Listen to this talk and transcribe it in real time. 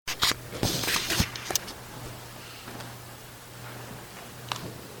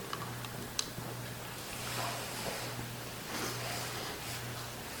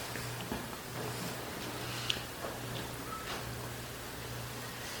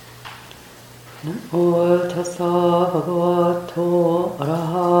Namo tassa bhagavato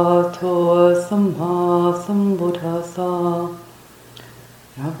arahato samma sambuddhassa.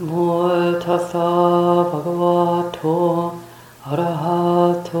 Namo tassa bhagavato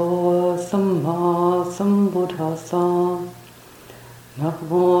arahato samma sambuddhassa.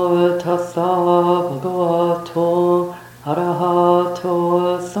 Namo tassa bhagavato arahato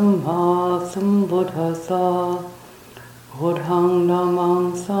samma sambuddhassa. Buddhang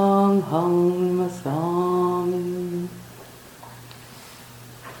namang sanghang masami.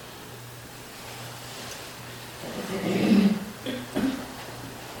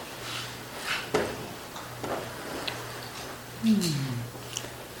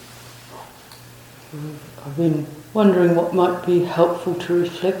 I've been wondering what might be helpful to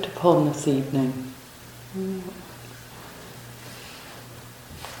reflect upon this evening.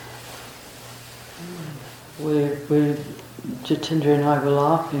 Jitendra and I were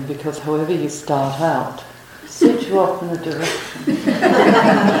laughing because however you start out, set you off in a direction.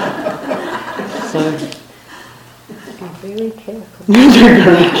 So be very careful. be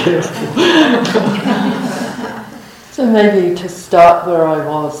very careful. So maybe to start where I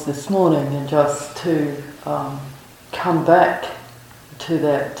was this morning and just to come back to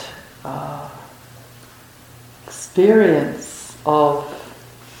that experience of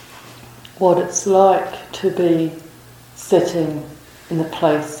what it's like to be sitting in the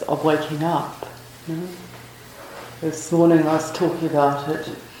place of waking up. This morning I was talking about it,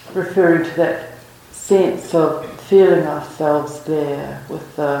 referring to that sense of feeling ourselves there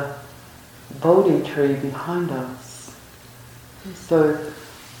with the Bodhi tree behind us. So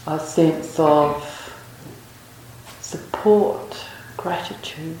a sense of support,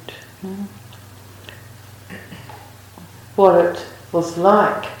 gratitude. What it was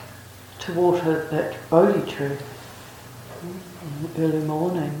like to water that Bodhi tree in the early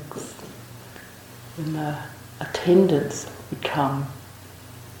mornings when the attendants would come.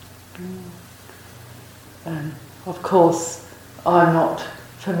 And of course I'm not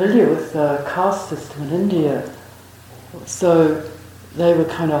familiar with the caste system in India, so they were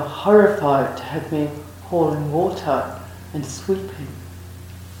kind of horrified to have me hauling water and sweeping.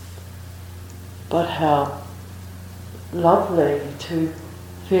 But how lovely to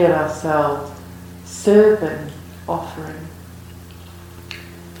feel ourselves serving, offering,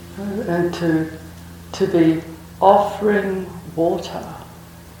 and to be offering water,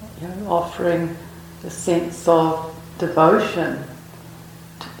 offering the sense of devotion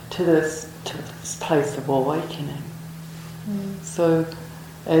to this place of awakening. So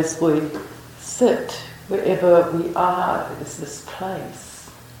as we sit, wherever we are is this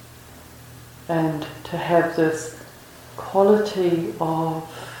place, and to have this quality of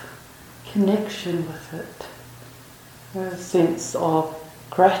connection with it, a sense of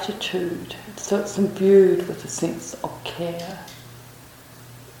gratitude, so it's imbued with a sense of care.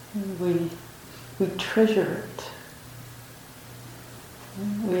 We treasure it.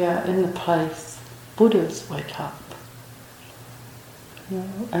 We are in the place Buddhas wake up,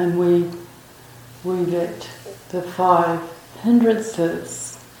 and we let the 5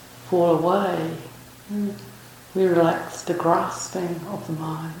 hindrances fall away. We relax the grasping of the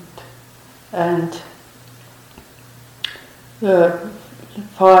mind, and the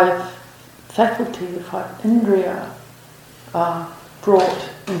 5 faculty, the 5 indriya, are brought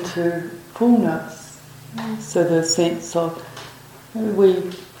into fullness. So the sense of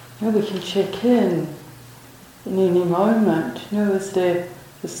we can check in any moment. Is there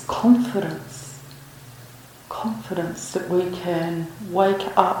this confidence that we can wake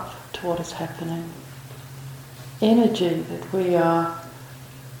up to what is happening? Energy that we are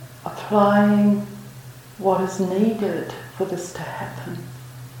applying what is needed for this to happen.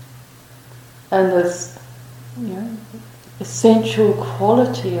 And this essential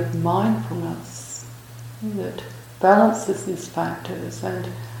quality of mindfulness that balances these factors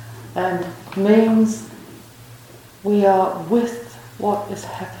and means we are with what is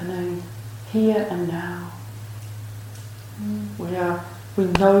happening here and now. We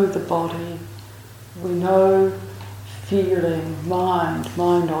know the body, we know feeling, mind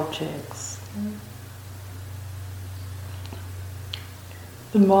objects.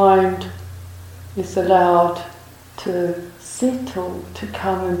 The mind is allowed to settle, to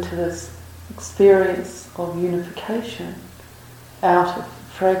come into this experience of unification out of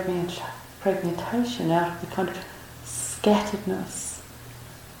fragmentation, out of the kind of scatteredness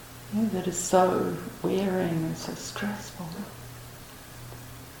that is so wearing and so stressful.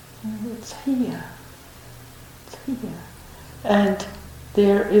 It's here. It's here. And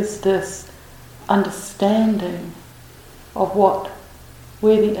there is this understanding of what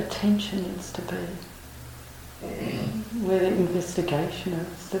where the attention needs to be, where the investigation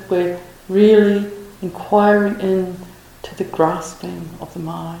is, that we're really inquiring into the grasping of the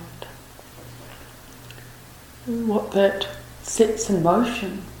mind. What that sets in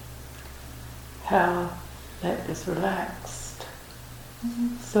motion, how that is relaxed.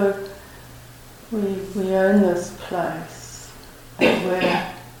 So we own this place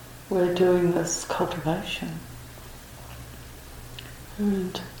and we're doing this cultivation.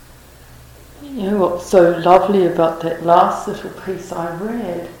 And what's so lovely about that last little piece I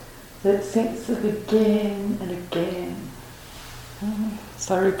read, that sense of again and again.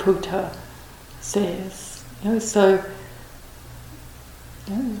 Sariputta says, there's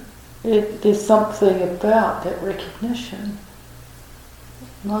something about that recognition,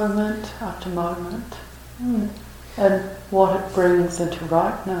 moment after moment, and what it brings into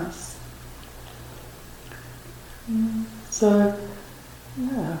rightness. So,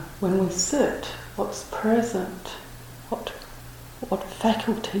 when we sit, what's present, what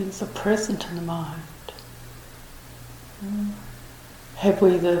faculties are present in the mind? Have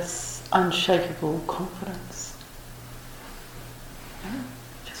we this unshakable confidence?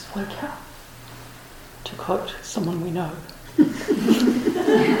 Just wake up, to quote someone we know.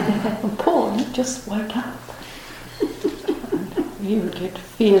 And Paul, just wake up. And you would get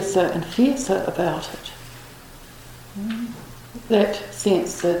fiercer and fiercer about it. That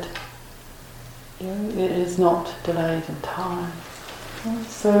sense that it is not delayed in time.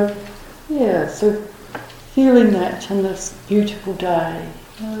 So feeling that in this beautiful day,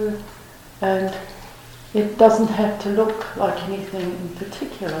 and it doesn't have to look like anything in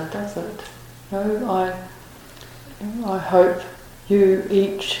particular, does it? I hope you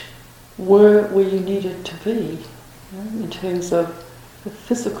each were where you needed to be, in terms of the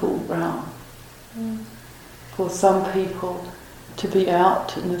physical realm. For some people, to be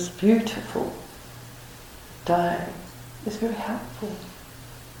out in this beautiful day is very helpful.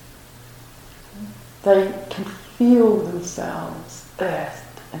 They can feel themselves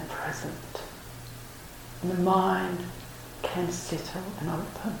bathed and present, and the mind can settle and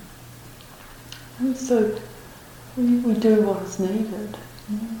open. And so we do what is needed,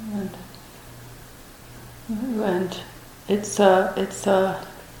 and it's a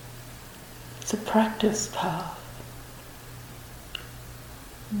practice path.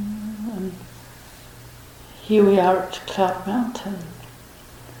 And here we are at Cloud Mountain,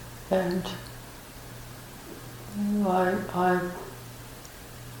 and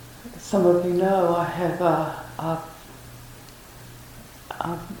some of you know I have a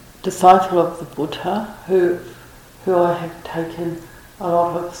disciple of the Buddha who I have taken a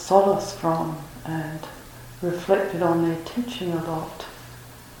lot of solace from and reflected on their teaching a lot,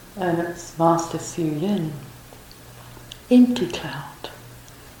 and it's Master Hsü Yin, empty cloud.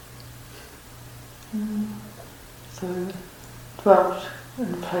 So dwelt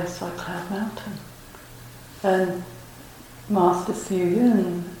in a place like Cloud Mountain, and Master Hsü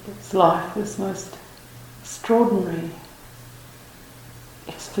Yin, its life was most extraordinary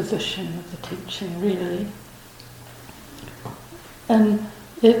exposition of the teaching, really. And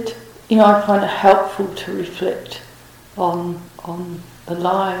I find it helpful to reflect on the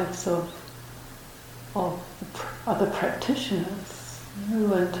lives of other practitioners,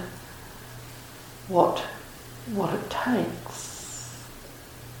 and what it takes,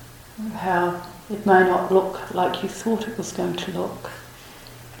 how it may not look like you thought it was going to look.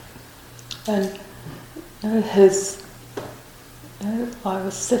 And I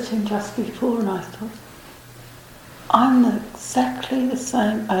was sitting just before and I thought, I'm exactly the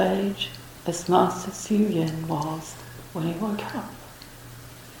same age as Master Hsü Yin was when he woke up.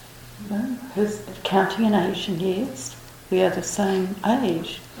 Counting in Asian years, we are the same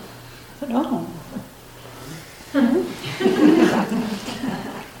age. I thought,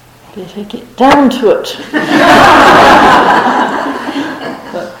 better get down to it.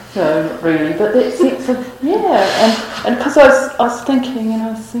 But, no, not really. But that sense of, and because I was thinking, and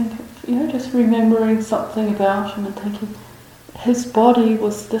I was thinking, just remembering something about him and thinking, his body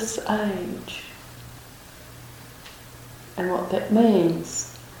was this age, and what that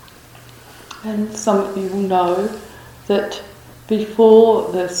means. And some of you will know that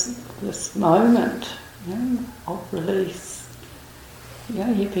before this moment of release,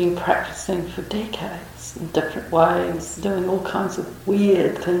 he'd been practicing for decades in different ways, doing all kinds of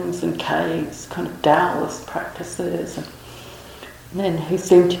weird things in caves, kind of Taoist practices, and then he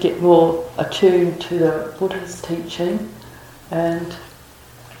seemed to get more attuned to the Buddha's teaching, and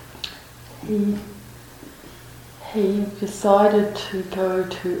he decided to go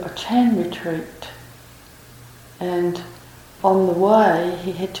to a Chan retreat, and on the way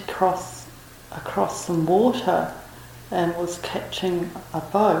he had to cross across some water and was catching a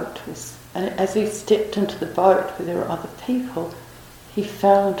boat. And as he stepped into the boat where there were other people, he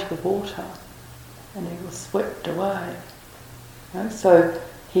fell into the water and he was swept away. So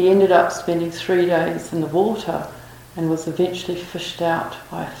he ended up spending 3 days in the water and was eventually fished out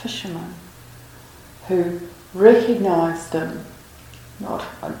by a fisherman who recognised him, not,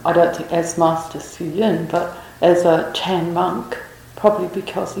 I don't think as Master Su Yin, but as a Chan monk, probably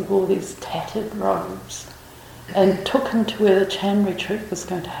because he wore these tattered robes, and took him to where the Chan retreat was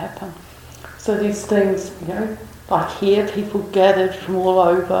going to happen. So these things, like here, people gathered from all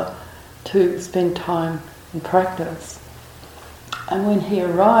over to spend time in practice. And when he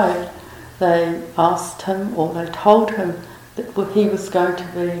arrived, they asked him, or they told him, that he was going to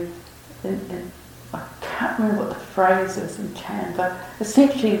be, I can't remember what the phrase is in Chan, but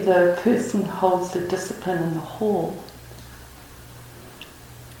essentially the person holds the discipline in the hall.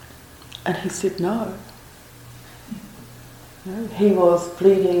 And he said no. He was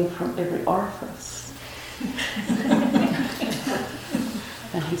bleeding from every orifice.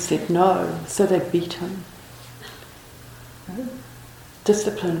 And he said no, so they beat him.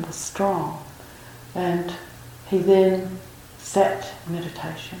 Discipline was strong. And he then sat in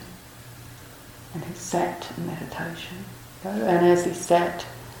meditation. And he sat in meditation. And as he sat,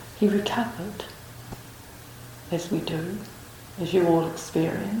 he recovered, as we do, as you all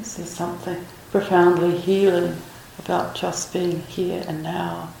experience. There's something profoundly healing about just being here and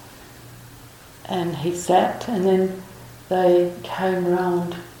now. And he sat, and then they came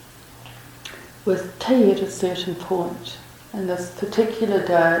round with tea at a certain point. And this particular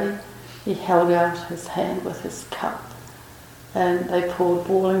day, he held out his hand with his cup, and they poured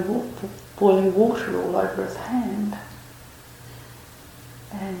boiling water all over his hand.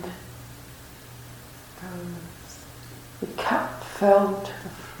 And the cup fell to the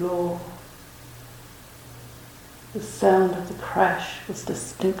floor. The sound of the crash was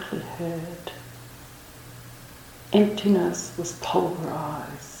distinctly heard. Emptiness was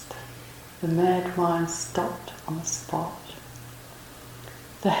pulverized. The mad mind stopped on the spot.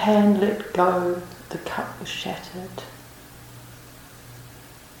 The hand let go, the cup was shattered.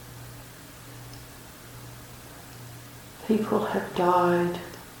 People have died,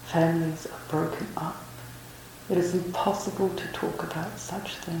 families are broken up. It is impossible to talk about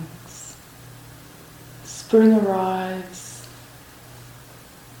such things. Spring arrives.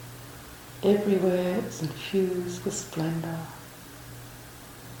 Everywhere it's infused with splendour.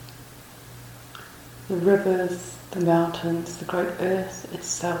 The rivers, the mountains, the great earth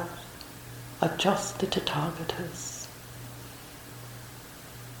itself are just the Tathagatas.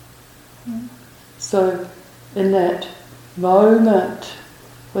 So in that moment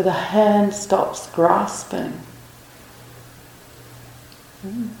where the hand stops grasping,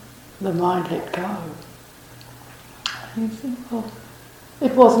 the mind let go. And you think, well,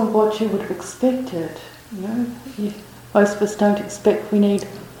 it wasn't what you would have expected. Most of us don't expect we need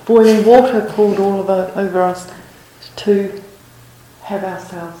boiling water poured all over us to have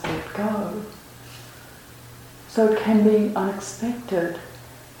ourselves let go. So it can be unexpected,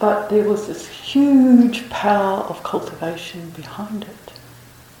 but there was this huge power of cultivation behind it.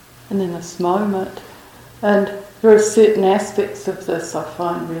 And in this moment, and there are certain aspects of this I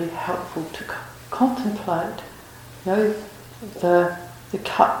find really helpful to contemplate. The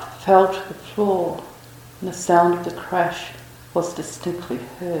cup fell to the floor, and the sound of the crash was distinctly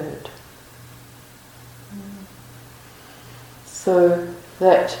heard. So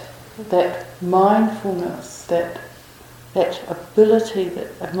that mindfulness, that ability,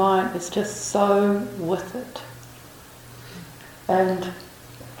 that a mind is just so with it. And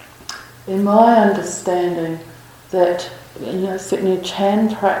in my understanding that, certainly in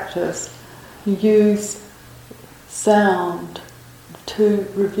Chan practice, you use sound to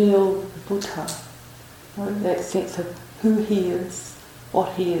reveal the Buddha, that sense of who he is,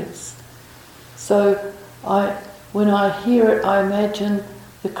 what he is. So when I hear it, I imagine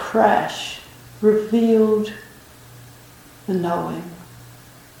the crash revealed the knowing.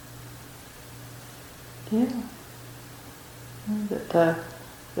 Yeah. That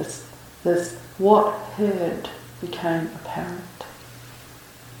this what heard became apparent.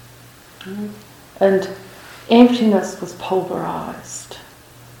 And emptiness was pulverized.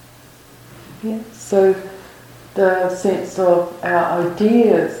 Yeah. So the sense of our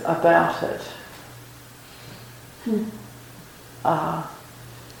ideas about it are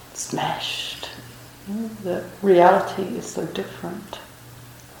smashed. The reality is so different.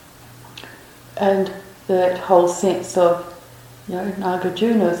 And that whole sense of,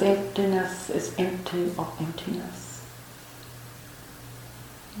 Nagarjuna's emptiness is empty of emptiness.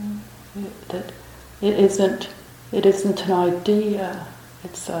 That it isn't an idea,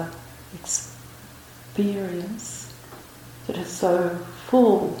 it's an experience that is so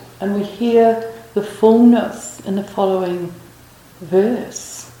full. And we hear the fullness in the following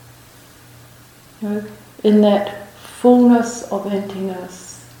verse. In that fullness of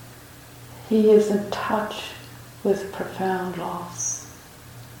emptiness, he is in touch with profound loss.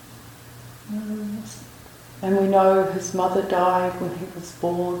 And we know his mother died when he was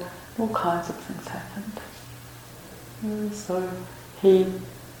born, all kinds of things happened. So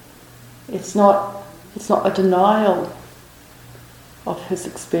it's not a denial of his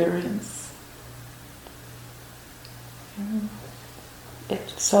experience.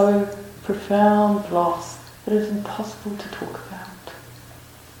 It's so profound loss that it's impossible to talk about.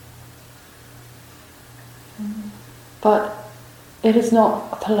 But it is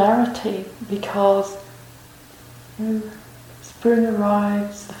not a polarity, because spring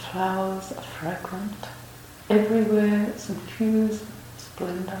arrives, the flowers are fragrant, everywhere it's infused with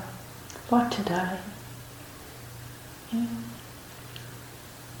splendour, like today.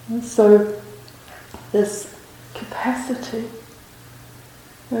 And so this capacity,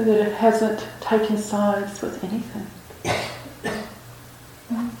 that it hasn't taken sides with anything.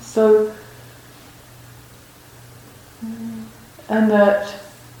 So, and that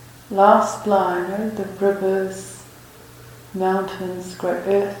last line, the rivers, mountains, great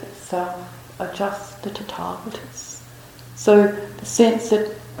earth itself are just the Tathagatas. So the sense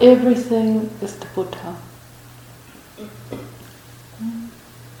that everything is the Buddha.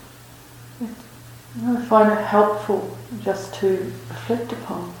 I find it helpful just to reflect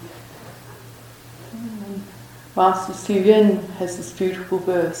upon. Master Hsu Yin has this beautiful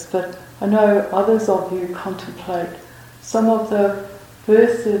verse, but I know others of you contemplate some of the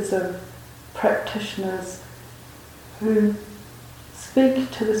verses of practitioners who speak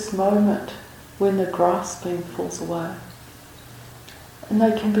to this moment when the grasping falls away. And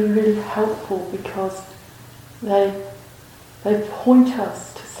they can be really helpful because they point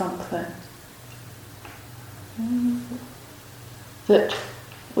us to something that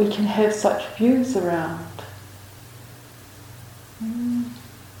we can have such views around.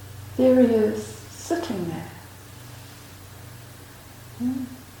 There he is, sitting there.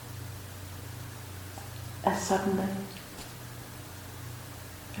 And suddenly,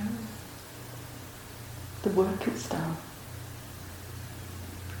 the work is done.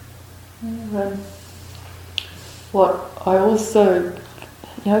 And what I also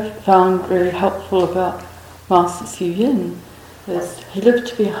found really helpful about Master Hsu Yin is he lived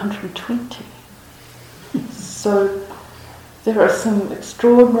to be 120. So there are some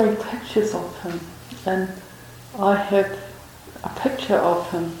extraordinary pictures of him, and I have a picture of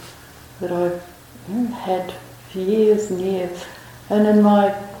him that I've had for years and years, and in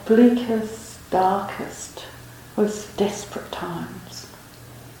my bleakest, darkest, most desperate times,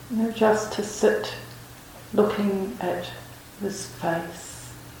 just to sit looking at this face,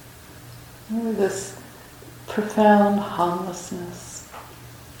 this profound harmlessness.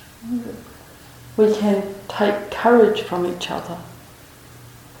 We can take courage from each other.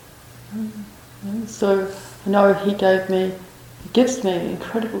 So I know he gives me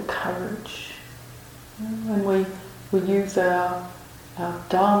incredible courage. And we use our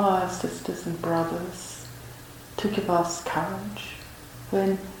Dharma sisters and brothers to give us courage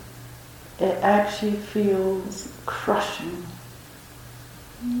when it actually feels crushing.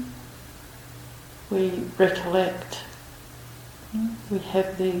 We recollect, we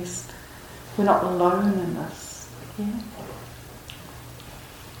have these, we're not alone in this.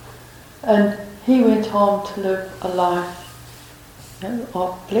 And he went on to live a life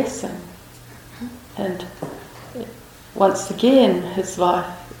of blessing. And once again, his life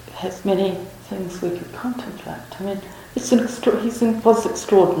has many things we could contemplate. I mean, he was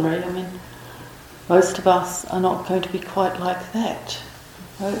extraordinary. I mean, most of us are not going to be quite like that.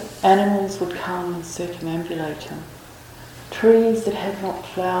 Animals would come and circumambulate him. Trees that had not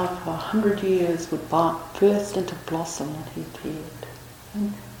flowered for 100 years would burst into blossom when he appeared.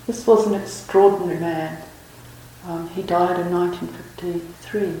 And this was an extraordinary man. He died in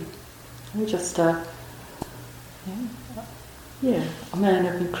 1953. Just a man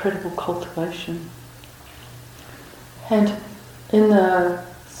of incredible cultivation. And in the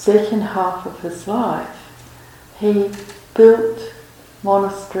second half of his life, he built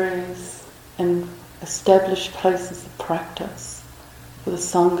monasteries and established places of practice for the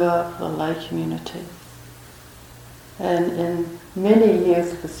Sangha, for the lay community. And in many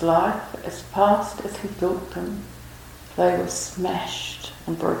years of his life, as fast as he built them, they were smashed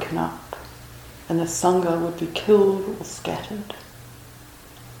and broken up, and the Sangha would be killed or scattered.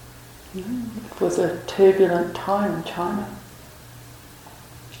 It was a turbulent time in China,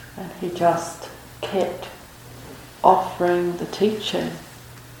 and he just kept offering the teaching,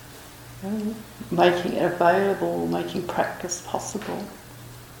 making it available, making practice possible,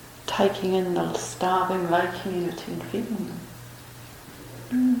 taking in the starving lay community and feeding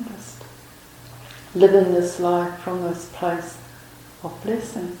them. Just living this life from this place of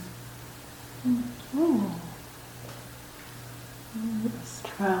blessing. Just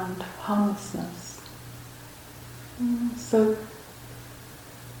around harmlessness. So,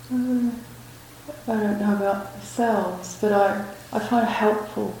 I don't know about yourselves, but I find it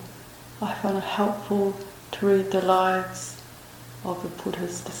helpful. I find it helpful to read the lives of the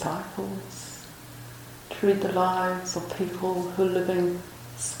Buddha's disciples, to read the lives of people who are living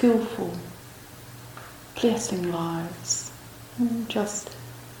skillful, blessing lives, just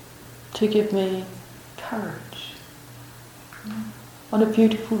to give me courage. On a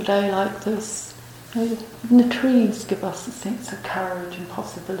beautiful day like this, even the trees give us a sense of courage and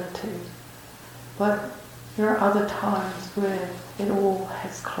possibility. But there are other times where it all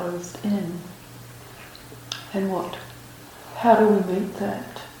has closed in. And how do we meet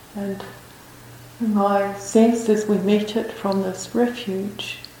that? And my sense is we meet it from this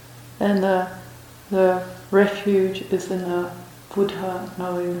refuge. And the refuge is in the Buddha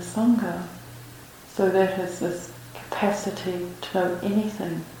knowing the Sangha. So that is this capacity to know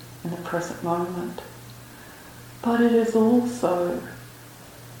anything in the present moment. But it is also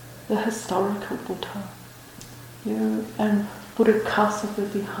the historical Buddha, and Buddha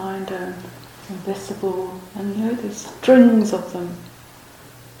Kassapa behind him, invisible, and there's strings of them,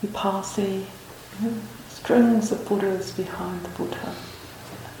 Vipassi, strings of Buddhas behind the Buddha.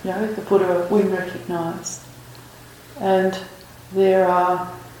 The Buddha we recognise. And there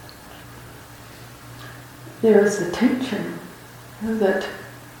is the teaching that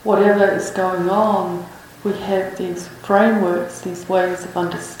whatever is going on, we have these frameworks, these ways of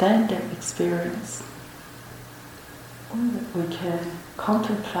understanding experience that we can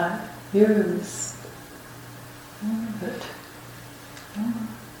contemplate, use. But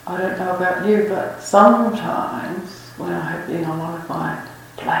I don't know about you, but sometimes when I have been on one of my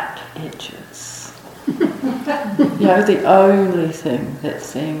black edges, the only thing that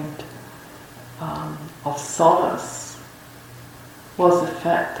seemed of solace was the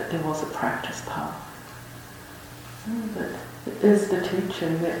fact that there was a practice path. That it is the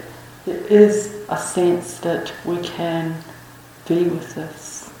teaching, that it is a sense that we can be with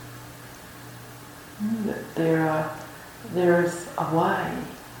this. That there is a way.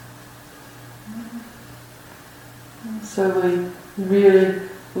 So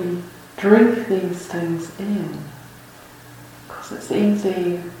we drink these things in, because it's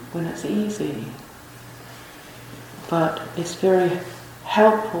easy when it's easy. But it's very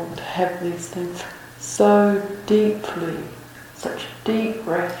helpful to have these things so deeply, such deep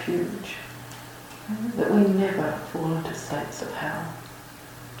refuge, that we never fall into states of hell.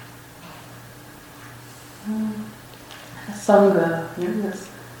 Sangha,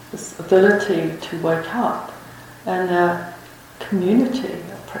 this ability to wake up, and a community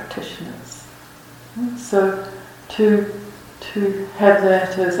of practitioners. So to have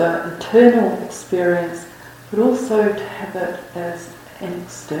that as an internal experience, but also to have it as an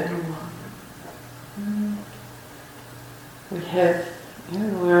external one.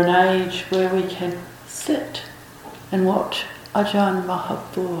 We're an age where we can sit and watch Ajahn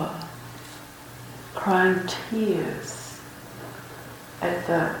Mahabua crying tears at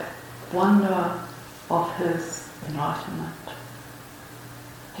the wonder of his enlightenment.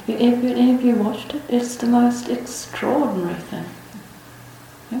 Have any of you watched it? It's the most extraordinary thing.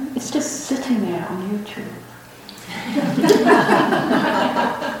 It's just sitting there on YouTube.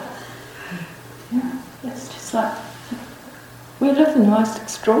 It's just like, we live in the most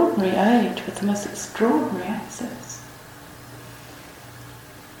extraordinary age with the most extraordinary access.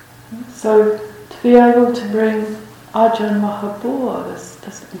 So to be able to bring Ajahn Mahabua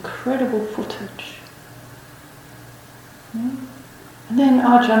this incredible footage. And then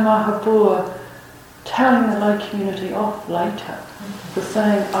Ajahn Mahabua telling the lay community off later for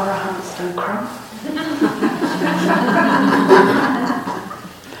saying Arahants don't cry.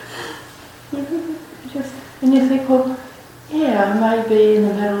 And you think, well, I may be in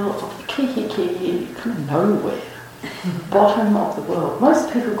the middle of Kihiki, kind of nowhere, bottom of the world.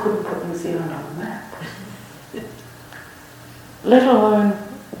 Most people couldn't put New Zealand on the map, let alone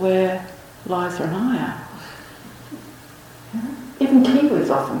where Liza and I are. Even Kiwis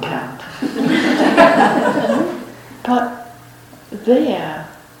often count. But there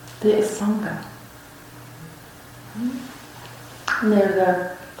is Sangha. And there are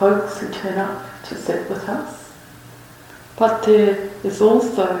the folks who turn up to sit with us. But there is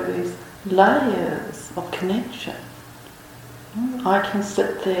also these layers of connection. I can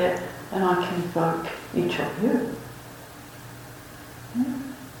sit there and I can evoke each of you.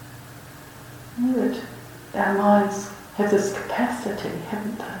 That our minds have this capacity,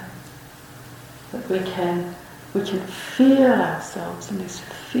 haven't they? That we can feel ourselves in these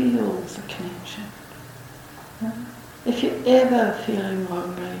fields of connection. If you're ever feeling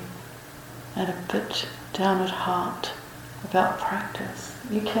lonely and a bit down at heart about practice,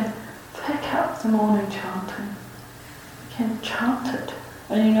 you can pick up the morning chanting. You can chant it.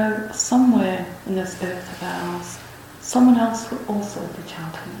 And you know, somewhere in this earth of ours, someone else will also be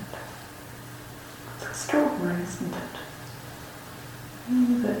chanting it. It's extraordinary, isn't it?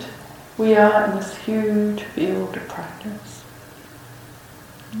 That we are in this huge field of practice.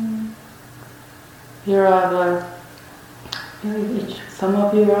 Here are some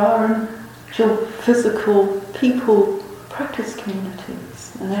of you are in your physical people practice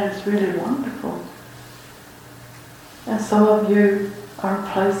communities, and that is really wonderful. And some of you are in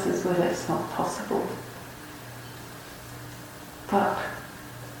places where that's not possible. But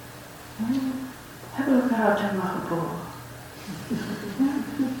have a look at our Dhamma.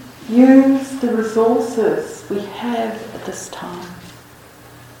 Use the resources we have at this time.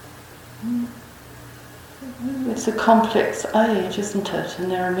 It's a complex age, isn't it? And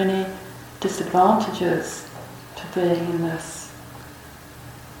there are many disadvantages to being in this.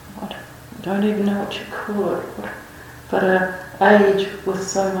 I don't even know what you call it. But an age with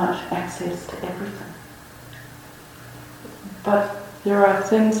so much access to everything. But there are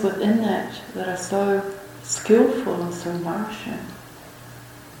things within that are so skillful and so nourishing.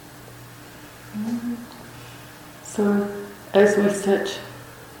 So as we sit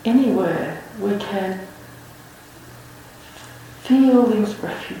anywhere, we can feel these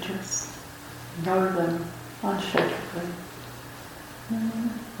refuges, know them unshakably.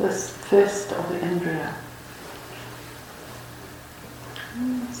 This first of the Indriya.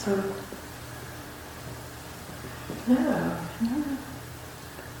 So,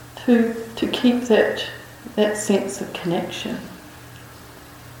 to keep that sense of connection,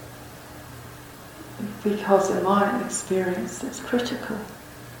 because in my experience it's critical.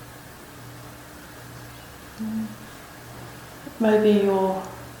 Maybe your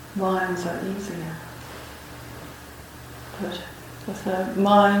minds are easier, but with a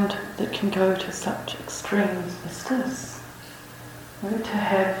mind that can go to such extremes as this, to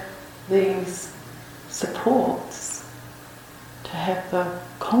have these supports, to have the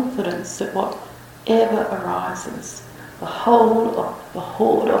confidence that whatever arises, the whole of the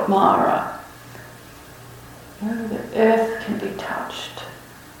horde of Mara, the earth can be touched,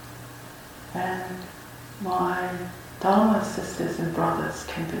 and my Dharma sisters and brothers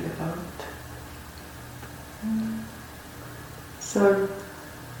can be evoked. So,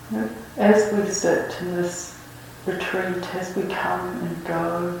 as we sit in this retreat, as we come and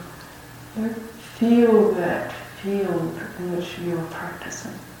go, feel that field in which you are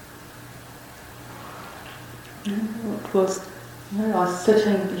practicing. It was, I was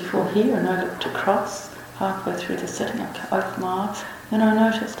sitting before here and I looked across halfway through the sitting, I opened my eyes and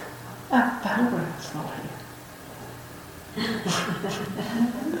I noticed our bell ring's not here.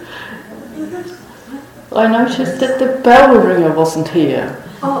 I noticed that the bell ringer wasn't here.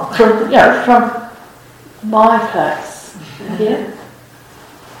 From my place. Yeah?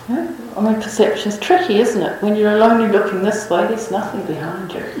 I mean, perception's tricky, isn't it? When you're only looking this way, there's nothing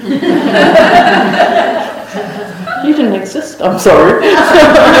behind you. You didn't exist, I'm sorry.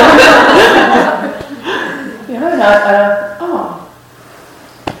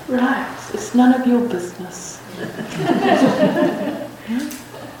 Relax, it's none of your business.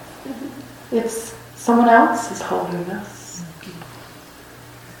 It's someone else is holding this.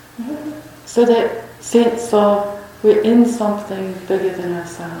 So that sense of we're in something bigger than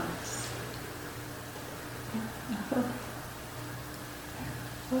ourselves.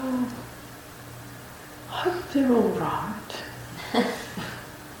 Well, I hope they're all right.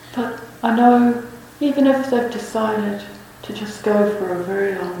 But I know even if they've decided to just go for a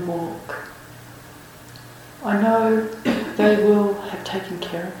very long walk, I know they will have taken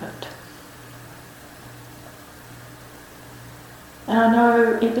care of it. And I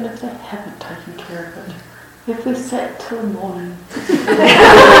know even if they haven't taken care of it, if we sat till morning,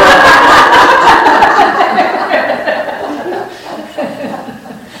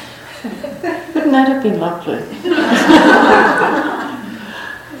 wouldn't that have been lovely?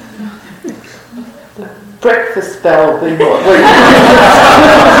 The breakfast bell being what we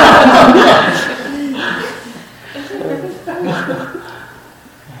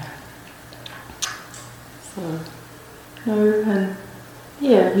And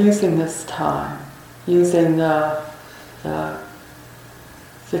using this time, using the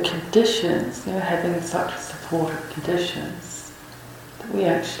conditions, having such supportive conditions, that we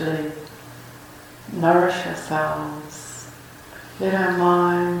actually nourish ourselves, let our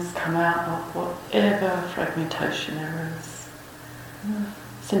minds come out of whatever fragmentation there is.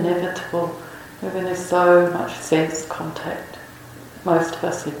 It's inevitable when there's so much sense contact most of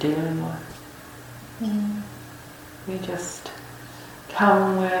us are dealing with. We just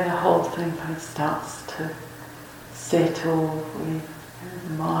come where the whole thing kind of starts to settle.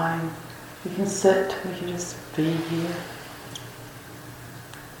 The mind, we can sit, we can just be here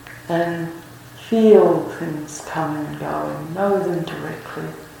and feel things coming and going, know them directly.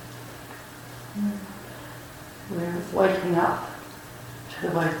 We're waking up to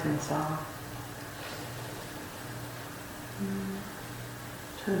the way things are.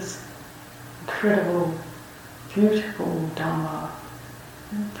 To this incredible, beautiful Dhamma,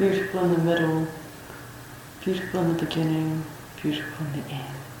 beautiful in the middle, beautiful in the beginning, beautiful in the end.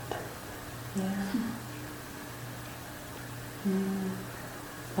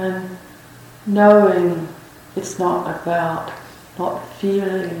 And knowing it's not about not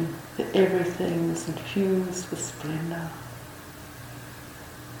feeling that everything is infused with splendour.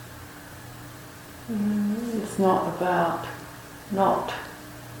 It's not about not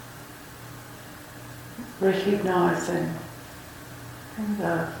recognising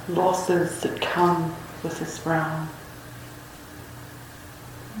the losses that come with this realm,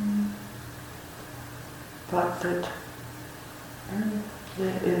 but that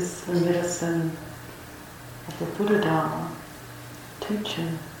there is the medicine of the Buddha Dharma,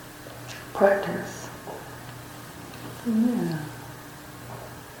 teaching, practice.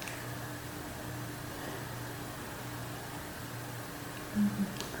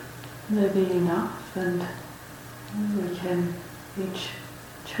 Maybe enough, and we can each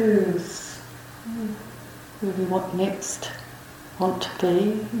choose where we want to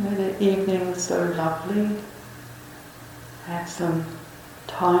be. The evening is so lovely. Have some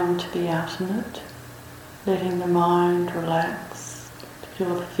time to be out in it, letting the mind relax, to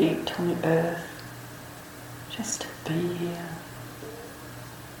feel the feet on the earth, just to be here.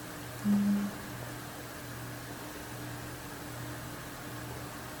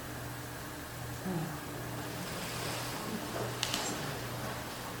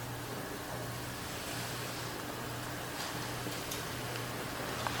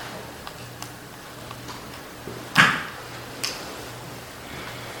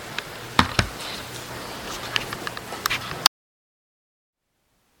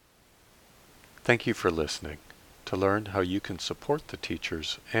 Thank you for listening. To learn how you can support the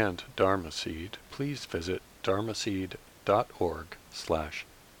teachers and Dharma Seed, please visit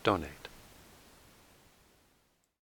dharmaseed.org/donate.